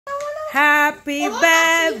Happy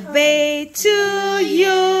birthday to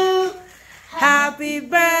you. Happy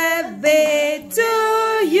birthday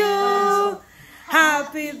to you.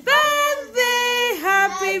 Happy birthday,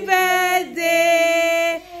 happy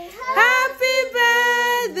birthday. Happy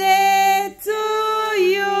birthday to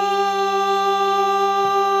you.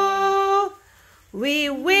 We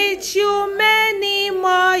wish you many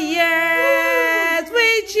more years.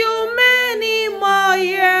 Wish you many more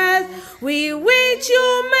years. We wish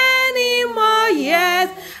you many more years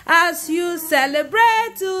as you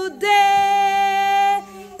celebrate today.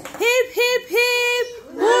 Hip, hip, hip,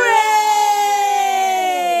 hooray!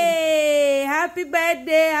 Happy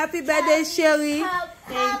birthday, Sherry. You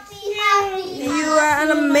are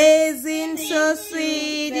an amazing, so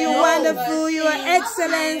sweet, you're wonderful, you are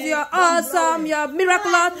excellent, you're awesome, you're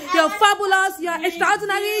miraculous, you're fabulous, you're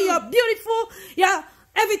extraordinary, you're beautiful, you're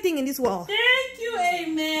everything in this world. Thank you,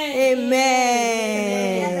 amen.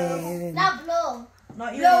 Amen. Now blow.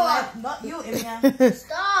 Not you, Blow. not you, Emilia.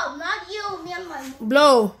 Stop, not you, me and my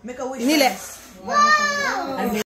Blow. Make a wish. Nile. Wow.